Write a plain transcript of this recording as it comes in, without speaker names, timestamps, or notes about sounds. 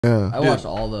Yeah. I watched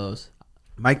all those.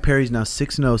 Mike Perry's now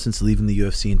 6-0 since leaving the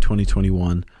UFC in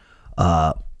 2021.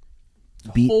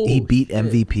 He beat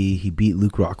MVP. He beat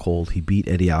Luke Rockhold. He beat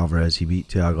Eddie Alvarez. He beat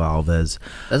Thiago Alves.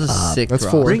 That's a sick. That's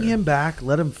roster. four. Bring him back.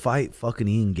 Let him fight fucking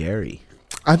Ian Garry.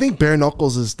 I think bare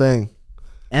knuckles is his thing.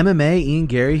 MMA, Ian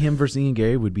Garry, him versus Ian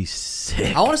Garry would be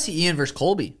sick. I want to see Ian versus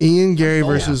Colby. Ian Garry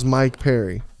versus Mike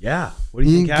Perry. Yeah. What do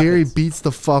you Ian think Garry happens? beats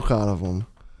the fuck out of him.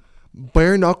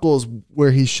 Bare knuckles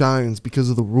where he shines because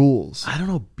of the rules. I don't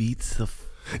know. Beats the.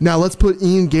 Now let's put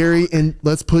Ian Garry and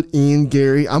let's put Ian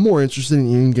Garry. I'm more interested in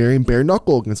Ian Garry and bare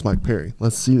knuckle against Mike Perry.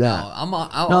 Let's see that.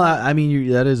 No, I mean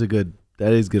that is a good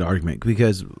argument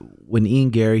because when Ian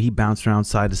Garry he bounced around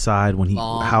side to side when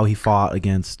how he fought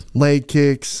against Leg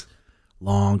kicks,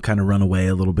 long kind of run away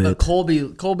a little bit.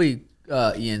 Colby,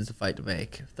 Ian's the fight to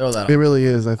make. Throw that. It really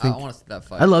is. I think. I want to see that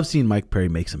fight. I love seeing Mike Perry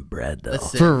make some bread though.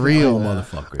 For real,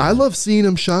 motherfucker. I love seeing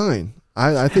him shine.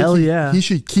 I think Hell yeah. he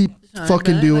should keep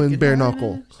fucking doing bare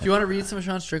knuckle. Do you want to read some of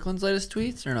Sean Strickland's latest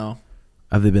tweets or no?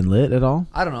 Have they been lit at all?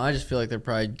 I don't know. I just feel like they're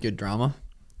probably good drama.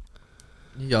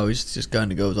 He always just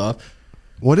kind of goes off.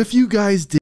 What if you guys did?